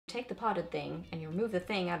take the potted thing and you remove the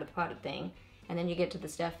thing out of the potted thing, and then you get to the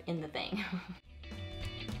stuff in the thing.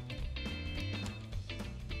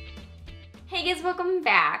 Hey guys, welcome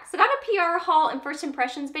back. So I got a PR haul and first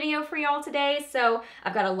impressions video for y'all today. So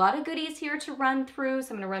I've got a lot of goodies here to run through. So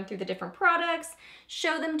I'm gonna run through the different products,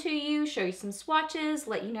 show them to you, show you some swatches,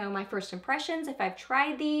 let you know my first impressions if I've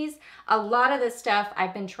tried these. A lot of this stuff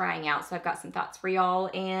I've been trying out, so I've got some thoughts for y'all,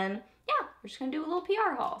 and yeah, we're just gonna do a little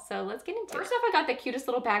PR haul. So let's get into it. First off, I got the cutest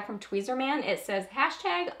little bag from Tweezerman. It says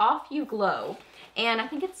 #OffYouGlow. And I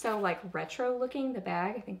think it's so like retro looking, the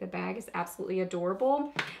bag. I think the bag is absolutely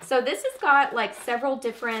adorable. So this has got like several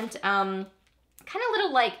different kind of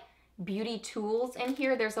little like beauty tools in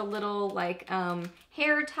here. There's a little like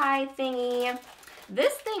hair tie thingy.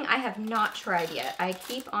 This thing I have not tried yet. I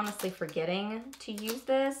keep honestly forgetting to use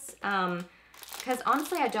this because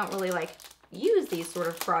honestly I don't really like use these sort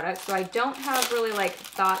of products. So I don't have really like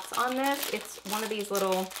thoughts on this. It's one of these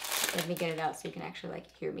little, let me get it out so you can actually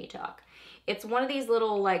like hear me talk. It's one of these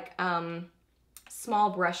little like small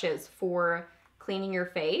brushes for cleaning your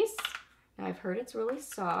face. Now I've heard it's really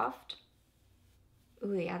soft.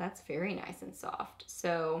 Ooh, yeah, that's very nice and soft.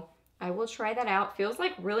 So I will try that out. Feels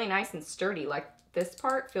like really nice and sturdy. Like this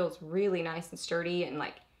part feels really nice and sturdy and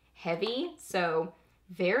like heavy. So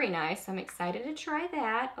very nice. I'm excited to try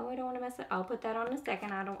that. Oh, I don't want to mess it. I'll put that on in a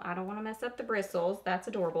second. I don't want to mess up the bristles. That's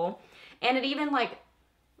adorable. And it even like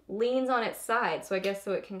leans on its side. So I guess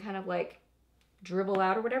so it can kind of like dribble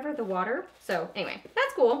out or whatever, the water. So anyway,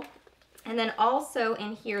 that's cool. And then also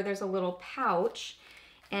in here, there's a little pouch.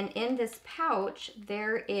 And in this pouch,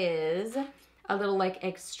 there is a little like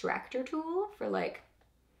extractor tool for like,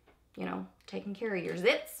 you know, taking care of your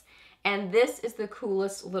zits. And this is the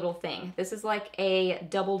coolest little thing. This is like a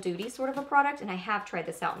double duty sort of a product. And I have tried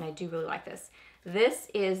this out and I do really like this. This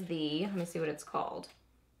is the, let me see what it's called.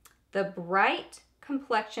 The Bright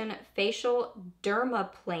Complexion Facial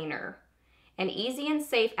Dermaplaner. An easy and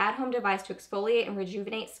safe at-home device to exfoliate and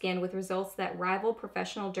rejuvenate skin with results that rival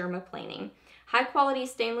professional dermaplaning. High-quality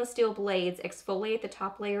stainless steel blades exfoliate the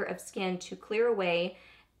top layer of skin to clear away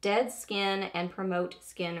dead skin and promote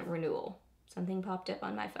skin renewal. Something popped up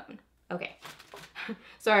on my phone. Okay.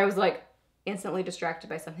 Sorry, I was like instantly distracted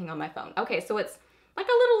by something on my phone. Okay, so it's like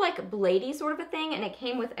a little like bladey sort of a thing, and it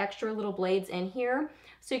came with extra little blades in here.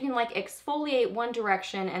 So you can like exfoliate one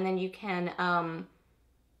direction and then you can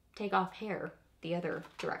take off hair the other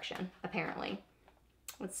direction, apparently.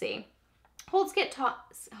 Let's see. Hold skin taut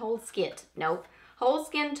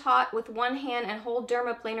with one hand and hold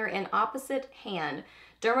dermaplaner in opposite hand.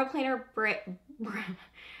 Dermaplaner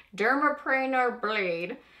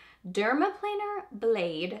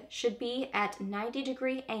blade should be at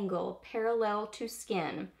 90-degree angle parallel to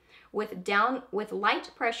skin. With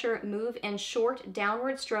light pressure, move in short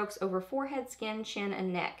downward strokes over forehead, skin, chin,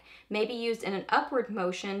 and neck. May be used in an upward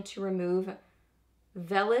motion to remove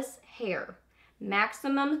vellus hair.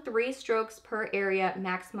 Maximum 3 strokes per area,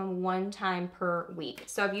 maximum 1 time per week.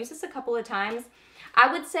 So I've used this a couple of times. I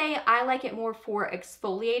would say I like it more for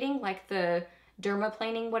exfoliating, like the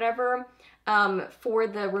dermaplaning, whatever. For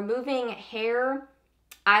the removing hair,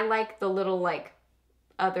 I like the little like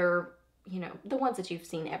other, you know, the ones that you've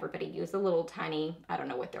seen everybody use, the little tiny, I don't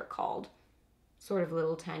know what they're called, sort of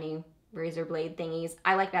little tiny razor blade thingies.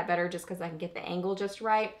 I like that better just because I can get the angle just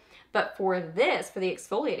right. But for this, for the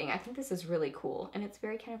exfoliating, I think this is really cool. And it's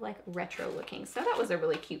very kind of like retro looking. So that was a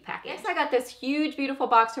really cute package. Next, I got this huge, beautiful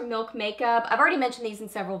box from Milk Makeup. I've already mentioned these in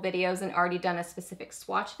several videos and already done a specific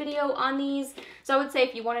swatch video on these. So I would say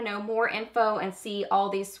if you want to know more info and see all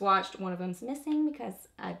these swatched, one of them's missing because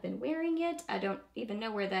I've been wearing it. I don't even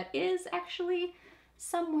know where that is actually.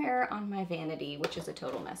 Somewhere on my vanity, which is a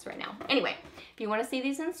total mess right now. Anyway, if you want to see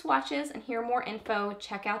these in swatches and hear more info,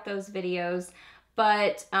 check out those videos.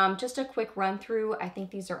 But just a quick run through, I think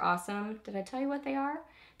these are awesome. Did I tell you what they are?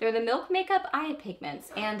 They're the Milk Makeup Eye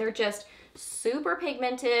Pigments, and they're just super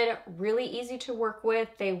pigmented, really easy to work with.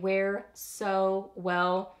 They wear so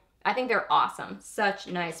well. I think they're awesome. Such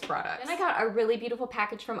nice products. Then I got a really beautiful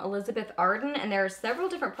package from Elizabeth Arden, and there are several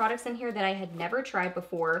different products in here that I had never tried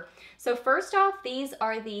before. So first off, these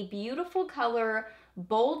are the beautiful color,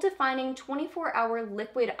 bold defining 24-hour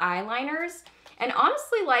liquid eyeliners. And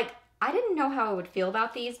honestly, like, I didn't know how I would feel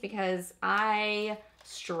about these because I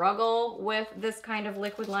struggle with this kind of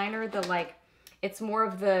liquid liner. The like, it's more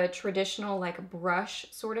of the traditional like brush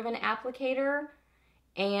sort of an applicator.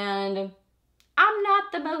 And I'm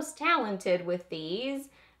not the most talented with these,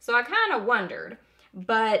 so I kind of wondered.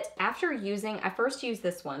 But after using, I first used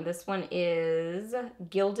this one. This one is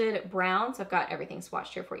Gilded Brown. So I've got everything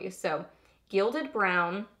swatched here for you. So Gilded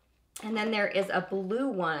Brown. And then there is a blue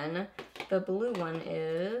one. The blue one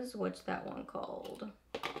is, what's that one called?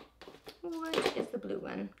 What is the blue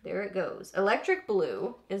one? There it goes. Electric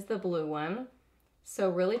Blue is the blue one. So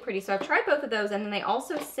really pretty. So I've tried both of those, and then they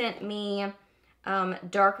also sent me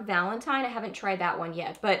Dark Valentine. I haven't tried that one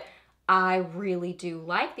yet, but I really do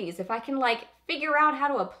like these. If I can like figure out how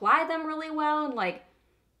to apply them really well and like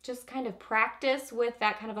just kind of practice with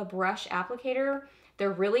that kind of a brush applicator,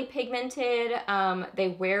 they're really pigmented. They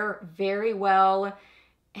wear very well,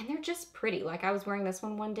 and they're just pretty. Like I was wearing this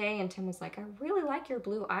one day and Tim was like, I really like your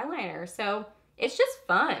blue eyeliner. So it's just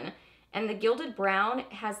fun. And the Gilded Brown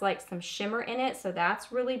has like some shimmer in it, so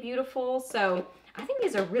that's really beautiful. So I think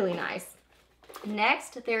these are really nice.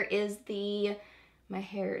 Next, there is my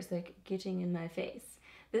hair is like getting in my face.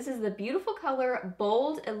 This is the beautiful color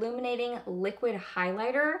Bold Illuminating Liquid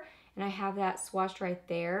Highlighter, and I have that swatched right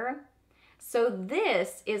there. So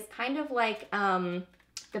this is kind of like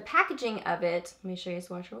the packaging of it. Let me show you a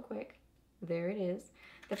swatch real quick. There it is.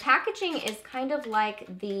 The packaging is kind of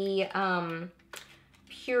like the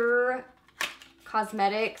Pure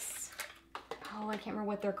Cosmetics, oh, I can't remember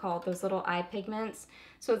what they're called, those little eye pigments.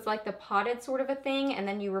 So it's like the potted sort of a thing, and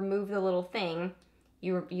then you remove the little thing.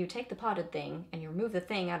 You take the potted thing and you remove the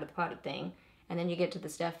thing out of the potted thing, and then you get to the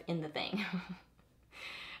stuff in the thing.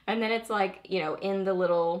 And then it's like, you know, in the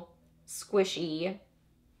little squishy.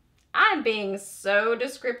 I'm being so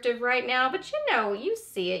descriptive right now, but you know, you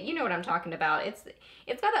see it, you know what I'm talking about. It's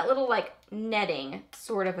got that little like netting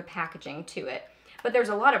sort of a packaging to it. But there's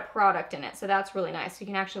a lot of product in it, so that's really nice. You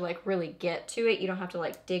can actually like really get to it. You don't have to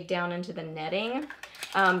like dig down into the netting.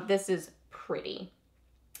 This is pretty.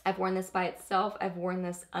 I've worn this by itself. I've worn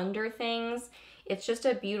this under things. It's just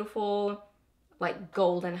a beautiful like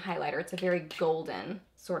golden highlighter. It's a very golden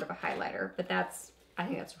sort of a highlighter, but I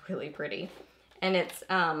think that's really pretty. And it's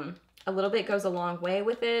a little bit goes a long way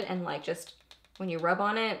with it, and like just when you rub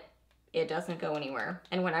on it, it doesn't go anywhere.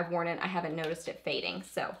 And when I've worn it, I haven't noticed it fading.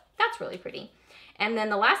 So that's really pretty. And then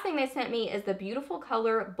the last thing they sent me is the beautiful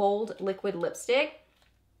color Bold Liquid Lipstick.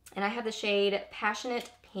 And I have the shade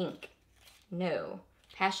Passionate Pink. No,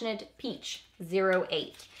 Passionate Peach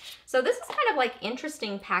 08. So this is kind of like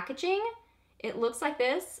interesting packaging. It looks like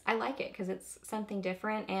this. I like it because it's something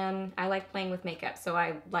different, and I like playing with makeup. So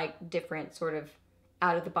I like different sort of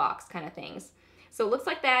out of the box kind of things. So it looks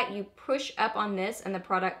like that. You push up on this and the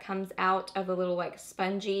product comes out of a little like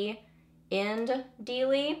spongy end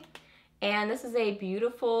dealy. And this is a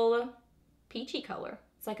beautiful peachy color.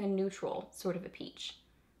 It's like a neutral sort of a peach.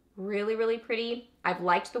 Really, really pretty. I've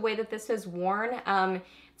liked the way that this is worn. It's kind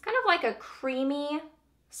of like a creamy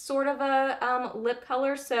sort of a lip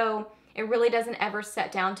color. So it really doesn't ever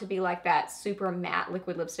set down to be like that super matte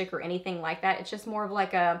liquid lipstick or anything like that. It's just more of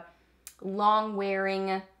like a long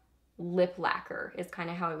wearing lip lacquer is kind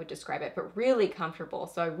of how I would describe it, but really comfortable.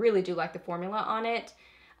 So I really do like the formula on it.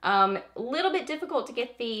 A little bit difficult to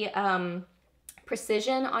get the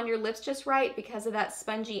precision on your lips just right because of that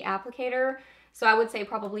spongy applicator. So I would say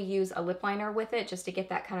probably use a lip liner with it just to get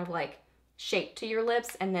that kind of like shape to your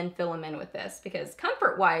lips, and then fill them in with this, because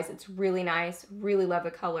comfort wise, it's really nice. Really love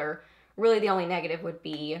the color. Really the only negative would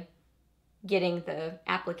be getting the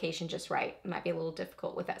application just right. It might be a little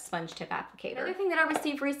difficult with that sponge tip applicator. Another thing that I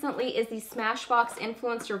received recently is the Smashbox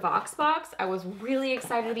Influencer Vox Box. I was really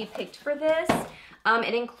excited to be picked for this.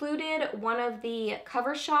 It included one of the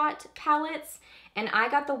Cover Shot palettes, and I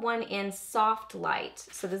got the one in Soft Light.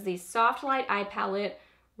 So this is the Soft Light eye palette.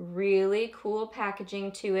 Really cool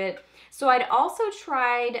packaging to it. So I'd also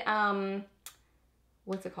tried,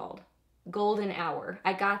 what's it called? Golden Hour.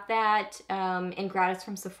 I got that in gratis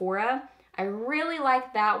from Sephora. I really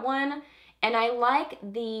like that one, and I like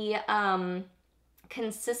the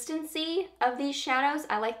consistency of these shadows.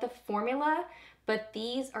 I like the formula, but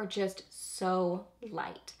these are just so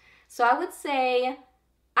light. So I would say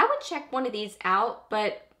I would check one of these out,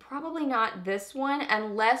 but probably not this one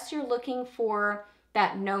unless you're looking for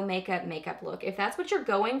that no makeup look. If that's what you're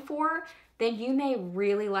going for, then you may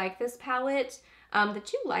really like this palette. The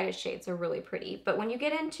two lightest shades are really pretty, but when you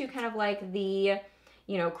get into kind of like the,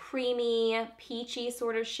 you know, creamy, peachy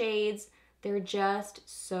sort of shades, they're just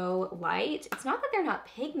so light. It's not that they're not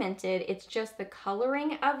pigmented, it's just the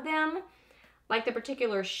coloring of them, like the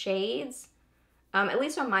particular shades, at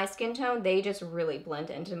least on my skin tone, they just really blend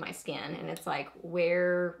into my skin, and it's like,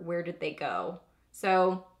 where did they go?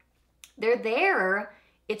 So they're there,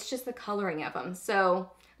 it's just the coloring of them.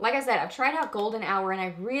 So like I said, I've tried out Golden Hour and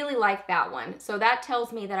I really like that one. So that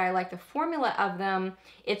tells me that I like the formula of them.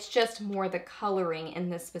 It's just more the coloring in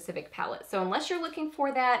this specific palette. So unless you're looking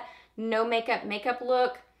for that no makeup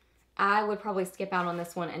look, I would probably skip out on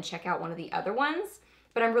this one and check out one of the other ones.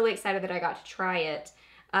 but I'm really excited that I got to try it.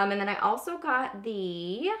 And then I also got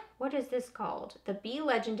the, what is this called? The Be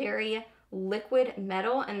Legendary Liquid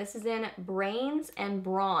Metal, and this is in Brains and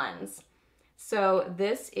Bronze. So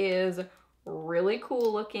this is really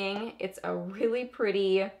cool looking. It's a really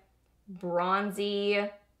pretty bronzy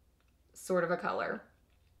sort of a color.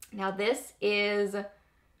 Now this is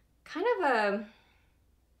kind of a,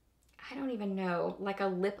 I don't even know, like a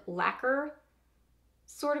lip lacquer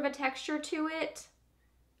sort of a texture to it.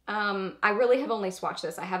 I really have only swatched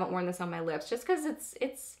this. I haven't worn this on my lips just because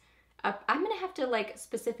I'm gonna have to like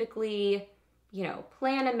specifically, you know,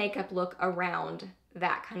 plan a makeup look around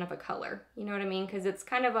that kind of a color. You know what I mean? Because it's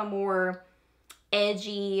kind of a more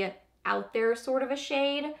edgy, out there sort of a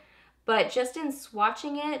shade. But just in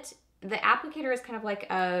swatching it, the applicator is kind of like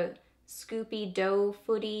a scoopy doe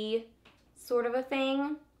footy sort of a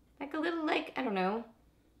thing. Like a little, like, I don't know,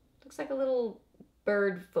 looks like a little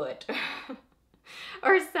bird foot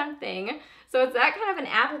or something. So it's that kind of an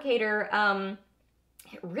applicator.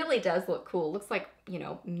 It really does look cool. Looks like, you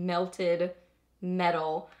know, melted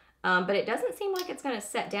metal. But it doesn't seem like it's gonna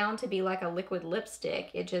set down to be like a liquid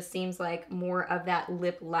lipstick. It just seems like more of that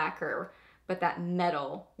lip lacquer, but that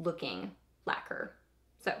metal looking lacquer.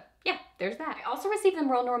 So yeah, there's that. I also received the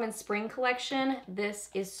Merle Norman Spring Collection. This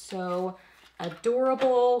is so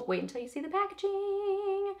adorable. Wait until you see the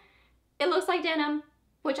packaging. It looks like denim,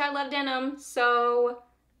 which I love denim, so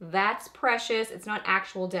that's precious. It's not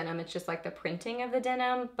actual denim, it's just like the printing of the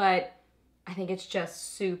denim, but I think it's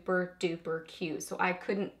just super duper cute. So I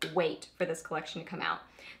couldn't wait for this collection to come out.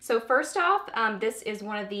 So first off, this is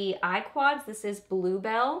one of the eye quads. This is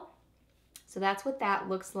Bluebell. So that's what that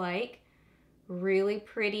looks like. Really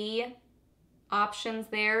pretty options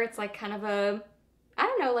there. It's like kind of a, I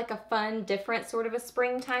don't know, like a fun, different sort of a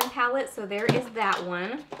springtime palette. So there is that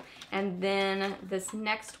one. And then this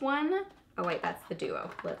next one, oh wait, that's the duo.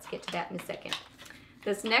 Let's get to that in a second.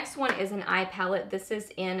 This next one is an eye palette. This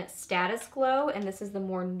is in Status Glow, and this is the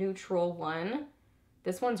more neutral one.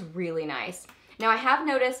 This one's really nice. Now I have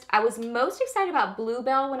noticed, I was most excited about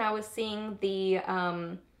Bluebell when I was seeing the,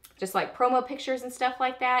 just like promo pictures and stuff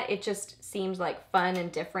like that. It just seems like fun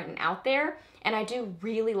and different and out there. And I do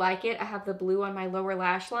really like it. I have the blue on my lower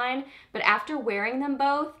lash line, but after wearing them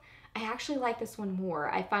both, I actually like this one more.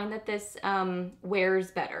 I find that this wears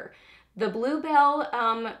better. The Bluebell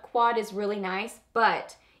quad is really nice,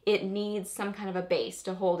 but it needs some kind of a base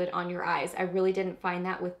to hold it on your eyes. I really didn't find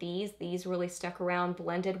that with these. These really stuck around,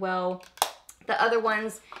 blended well. The other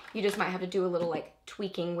ones, you just might have to do a little like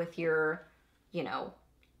tweaking with your, you know,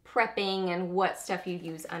 prepping and what stuff you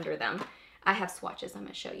use under them. I have swatches I'm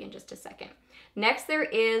gonna show you in just a second. Next, there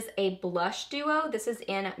is a blush duo. This is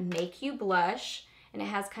in Make You Blush, and it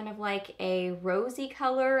has kind of like a rosy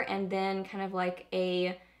color and then kind of like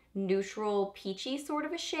a neutral peachy sort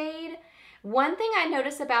of a shade. One thing I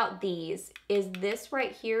notice about these is this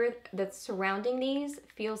right here that's surrounding these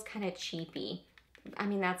feels kind of cheapy. I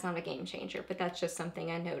mean, that's not a game changer, but that's just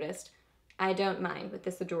something I noticed. I don't mind with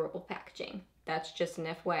this adorable packaging. That's just an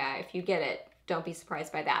FYI. If you get it, don't be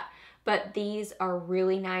surprised by that. But these are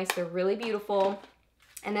really nice. They're really beautiful.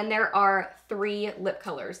 And then there are 3 lip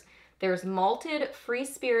colors. There's Malted, Free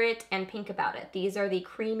Spirit, and Pink About It. These are the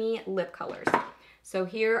creamy lip colors. So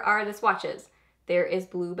here are the swatches. There is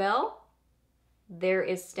Bluebell, there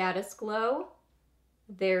is Status Glow,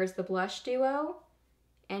 there's the blush duo,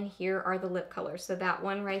 and here are the lip colors. So that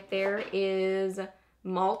one right there is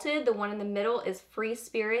Malted, the one in the middle is Free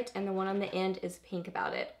Spirit, and the one on the end is Pink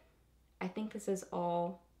About It. I think this is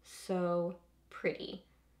all so pretty.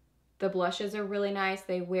 The blushes are really nice,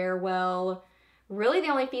 they wear well. Really the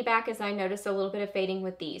only feedback is I noticed a little bit of fading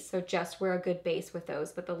with these, so just wear a good base with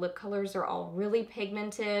those. But the lip colors are all really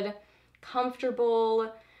pigmented,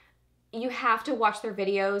 comfortable. You have to watch their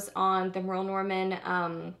videos on the Merle Norman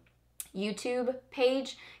YouTube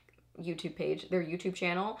page, their YouTube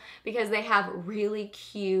channel, because they have really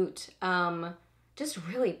cute, just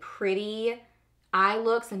really pretty eye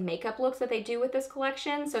looks and makeup looks that they do with this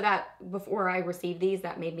collection. So that before I received these,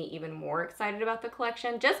 that made me even more excited about the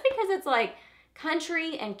collection, just because it's like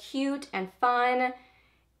country and cute and fun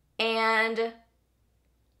and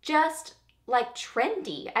just like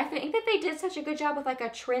trendy. I think that they did such a good job with like a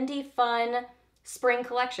trendy, fun spring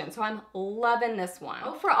collection. So I'm loving this one.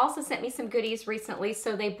 Ofra also sent me some goodies recently.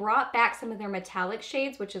 So they brought back some of their metallic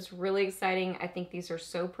shades, which is really exciting. I think these are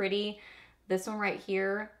so pretty. This one right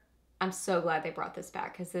here, I'm so glad they brought this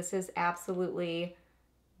back because this is absolutely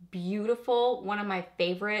beautiful. One of my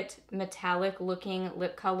favorite metallic looking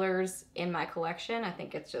lip colors in my collection. I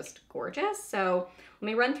think it's just gorgeous. So let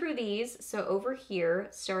me run through these. So over here,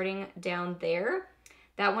 starting down there,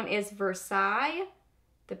 that one is Versailles.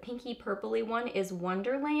 The pinky purpley one is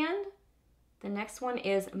Wonderland. The next one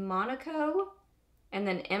is Monaco. And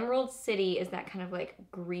then Emerald City is that kind of like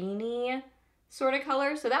greeny sort of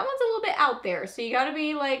color. So that one's a little bit out there. So you gotta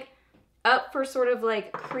be like up for sort of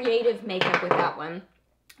like creative makeup with that one.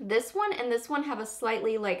 This one and this one have a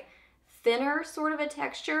slightly like thinner sort of a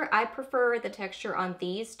texture. I prefer the texture on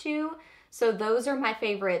these two. So those are my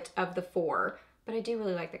favorite of the four, but I do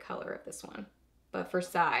really like the color of this one. But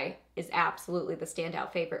Versailles is absolutely the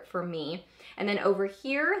standout favorite for me. And then over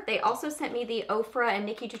here, they also sent me the Ofra and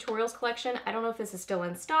Nikki Tutorials collection. I don't know if this is still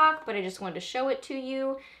in stock, but I just wanted to show it to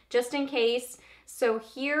you just in case. So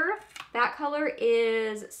here, that color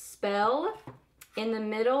is Spell. In the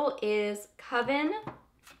middle is Coven.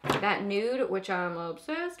 That nude, which I'm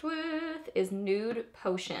obsessed with, is Nude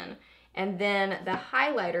Potion. And then the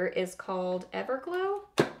highlighter is called Everglow.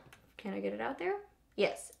 Can I get it out there?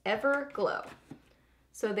 Yes, Everglow.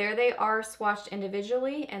 So there they are swatched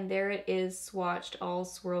individually, and there it is swatched all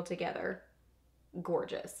swirled together.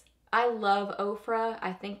 Gorgeous. I love Ofra.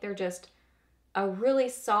 I think they're just a really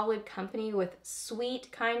solid company with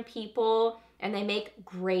sweet, kind people, and they make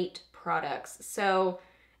great products. So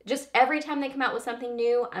just every time they come out with something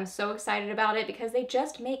new, I'm so excited about it because they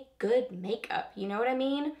just make good makeup. You know what I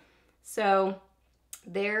mean? So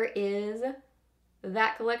there is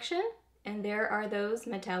that collection. And there are those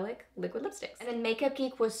metallic liquid lipsticks. And then Makeup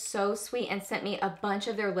Geek was so sweet and sent me a bunch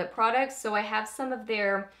of their lip products. So I have some of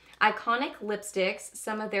their iconic lipsticks,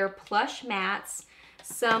 some of their plush mattes,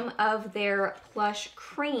 some of their plush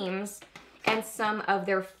creams, and some of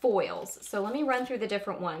their foils. So let me run through the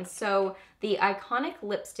different ones. So the iconic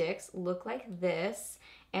lipsticks look like this,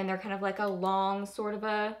 and they're kind of like a long sort of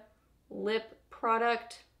a lip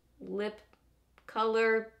product, lip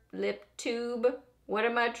color, lip tube. What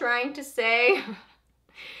am I trying to say?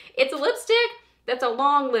 It's a lipstick that's a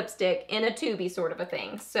long lipstick in a tubey sort of a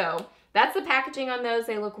thing. So that's the packaging on those.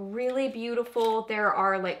 They look really beautiful. There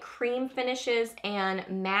are like cream finishes and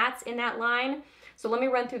mattes in that line. So let me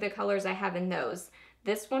run through the colors I have in those.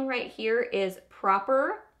 This one right here is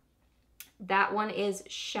Proper. That one is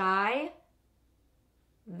Shy.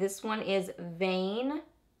 This one is Vain.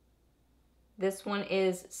 This one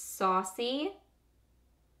is Saucy.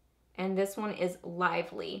 And this one is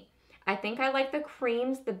Lively. I think I like the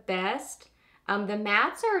creams the best. The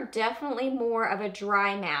mattes are definitely more of a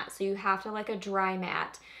dry matte, so you have to like a dry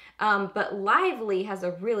matte. But Lively has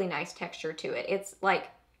a really nice texture to it. It's like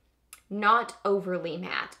not overly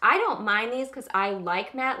matte. I don't mind these because I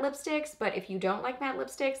like matte lipsticks, but if you don't like matte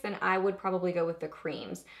lipsticks, then I would probably go with the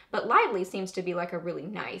creams. But Lively seems to be like a really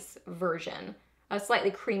nice version, a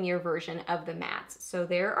slightly creamier version of the mattes. So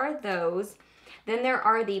there are those. Then there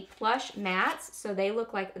are the plush mattes. So they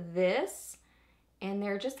look like this, and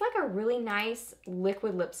they're just like a really nice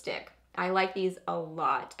liquid lipstick. I like these a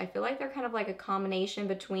lot. I feel like they're kind of like a combination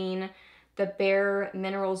between the Bare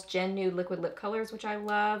Minerals Gen Nude Liquid Lip Colors, which I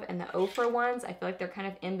love, and the Ofra ones. I feel like they're kind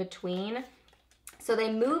of in between. So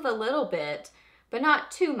they move a little bit, but not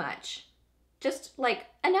too much. Just like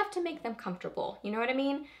enough to make them comfortable. You know what I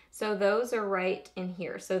mean? So those are right in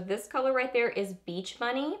here. So this color right there is Beach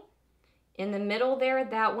Bunny. In the middle there,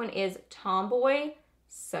 that one is Tomboy.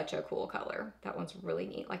 Such a cool color. That one's really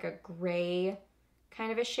neat, like a gray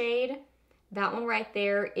kind of a shade. That one right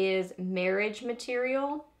there is Marriage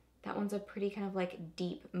Material. That one's a pretty kind of like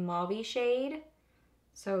deep mauve shade.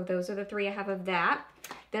 So those are the three I have of that.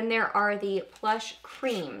 Then there are the plush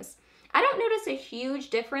creams. I don't notice a huge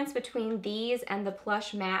difference between these and the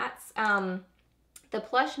plush mattes. The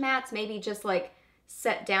plush mattes maybe just like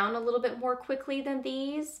set down a little bit more quickly than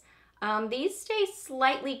these. These stay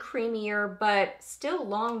slightly creamier, but still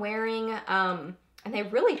long wearing. And they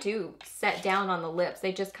really do set down on the lips.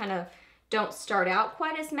 They just kind of don't start out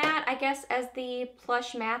quite as matte, I guess, as the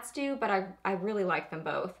plush mattes do, but I really like them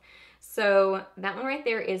both. So that one right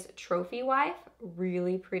there is Trophy Wife.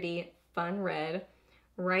 Really pretty, fun red.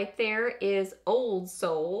 Right there is Old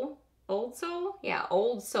Soul. Old Soul? Yeah,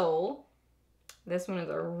 Old Soul. This one is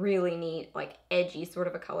a really neat, like edgy sort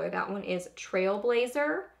of a color. That one is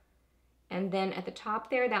Trailblazer. And then at the top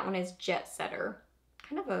there, that one is Jet Setter.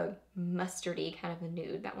 Kind of a mustardy kind of a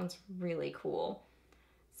nude. That one's really cool.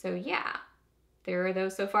 So yeah, there are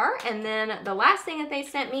those so far. And then the last thing that they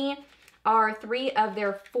sent me are 3 of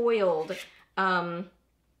their foiled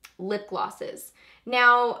lip glosses.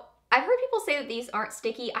 Now, I've heard people say that these aren't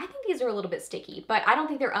sticky. I think these are a little bit sticky, but I don't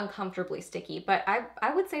think they're uncomfortably sticky, but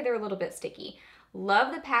I would say they're a little bit sticky.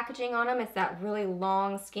 Love the packaging on them. It's that really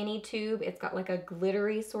long, skinny tube. It's got like a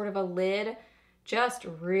glittery sort of a lid. Just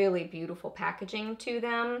really beautiful packaging to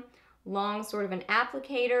them. Long sort of an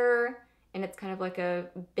applicator. and it's kind of like a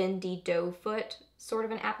bendy doe foot sort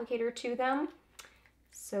of an applicator to them.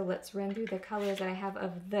 So let's run through the colors that I have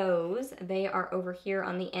of those. They are over here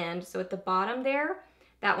on the end. So at the bottom there,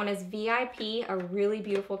 that one is VIP, a really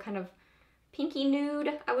beautiful kind of pinky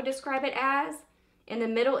nude, I would describe it as. In the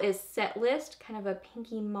middle is Set List, kind of a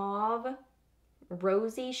pinky mauve,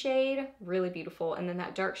 rosy shade, really beautiful. And then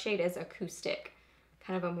that dark shade is Acoustic,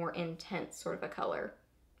 kind of a more intense sort of a color.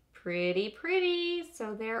 Pretty, pretty.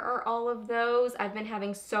 So there are all of those. I've been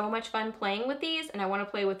having so much fun playing with these, and I want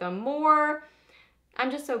to play with them more.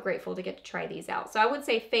 I'm just so grateful to get to try these out. So I would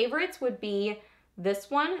say favorites would be this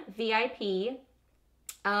one, VIP,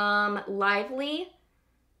 Lively.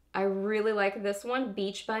 I really like this one,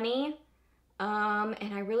 Beach Bunny.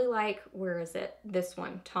 And I really like, where is it? This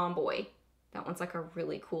one, Tomboy. That one's like a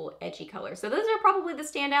really cool edgy color. So those are probably the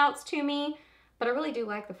standouts to me, but I really do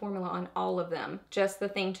like the formula on all of them. Just the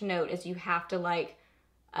thing to note is you have to like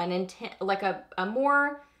a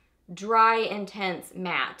more dry, intense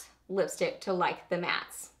matte lipstick to like the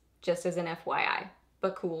mattes, just as an FYI,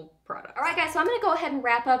 but cool product. All right guys, so I'm gonna go ahead and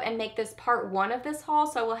wrap up and make this part 1 of this haul,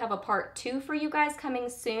 so we'll have a part 2 for you guys coming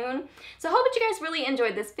soon. So I hope that you guys really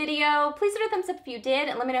enjoyed this video. Please hit a thumbs up if you did,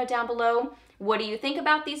 and let me know down below, what do you think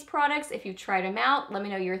about these products? If you've tried them out, let me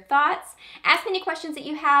know your thoughts. Ask me any questions that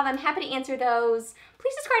you have, I'm happy to answer those.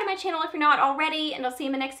 Please subscribe to my channel if you're not already, and I'll see you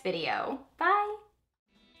in my next video. Bye.